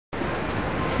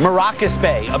Maracas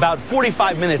Bay, about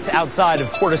 45 minutes outside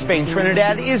of Port of Spain,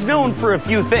 Trinidad, is known for a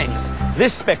few things.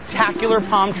 This spectacular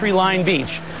palm tree-lined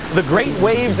beach, the great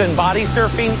waves and body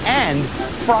surfing, and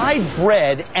fried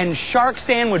bread and shark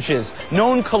sandwiches,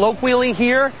 known colloquially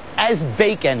here as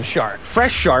bacon shark.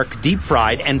 Fresh shark, deep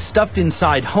fried and stuffed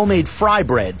inside homemade fry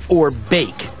bread, or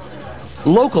bake.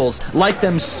 Locals like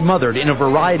them smothered in a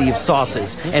variety of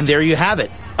sauces, and there you have it,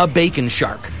 a bacon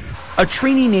shark. A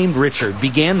Trini named Richard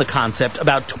began the concept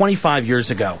about 25 years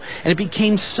ago, and it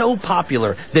became so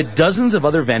popular that dozens of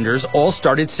other vendors all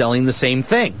started selling the same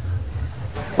thing.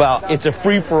 Well, it's a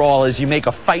free-for-all as you make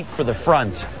a fight for the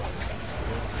front.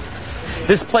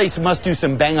 This place must do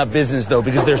some bang-up business, though,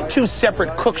 because there's two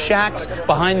separate cook shacks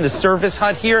behind the service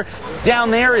hut here.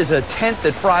 Down there is a tent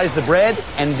that fries the bread,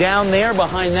 and down there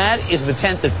behind that is the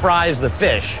tent that fries the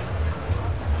fish.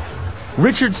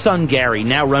 Richard's son Gary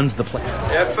now runs the place.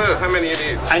 Yes, sir. How many you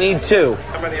need? I need 2.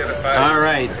 How many at a side? All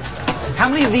right. How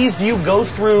many of these do you go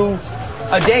through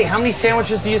a day? How many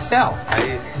sandwiches do you sell?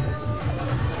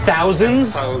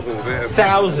 Thousands?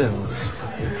 Thousands.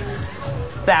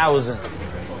 Thousands.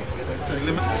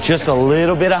 Just a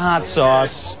little bit of hot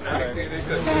sauce.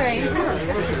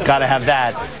 Gotta have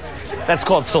that. That's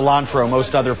called cilantro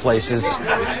most other places.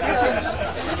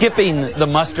 Skipping the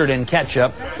mustard and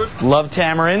ketchup. Love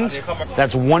tamarind.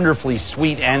 That's wonderfully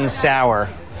sweet and sour.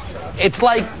 It's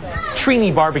like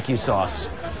Trini barbecue sauce.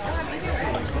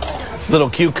 Little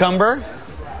cucumber.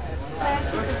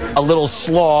 A little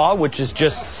slaw, which is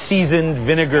just seasoned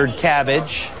vinegared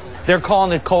cabbage. They're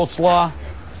calling it coleslaw.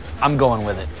 I'm going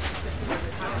with it.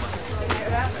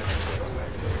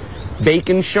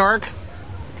 Bacon shark.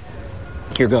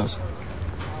 Here goes.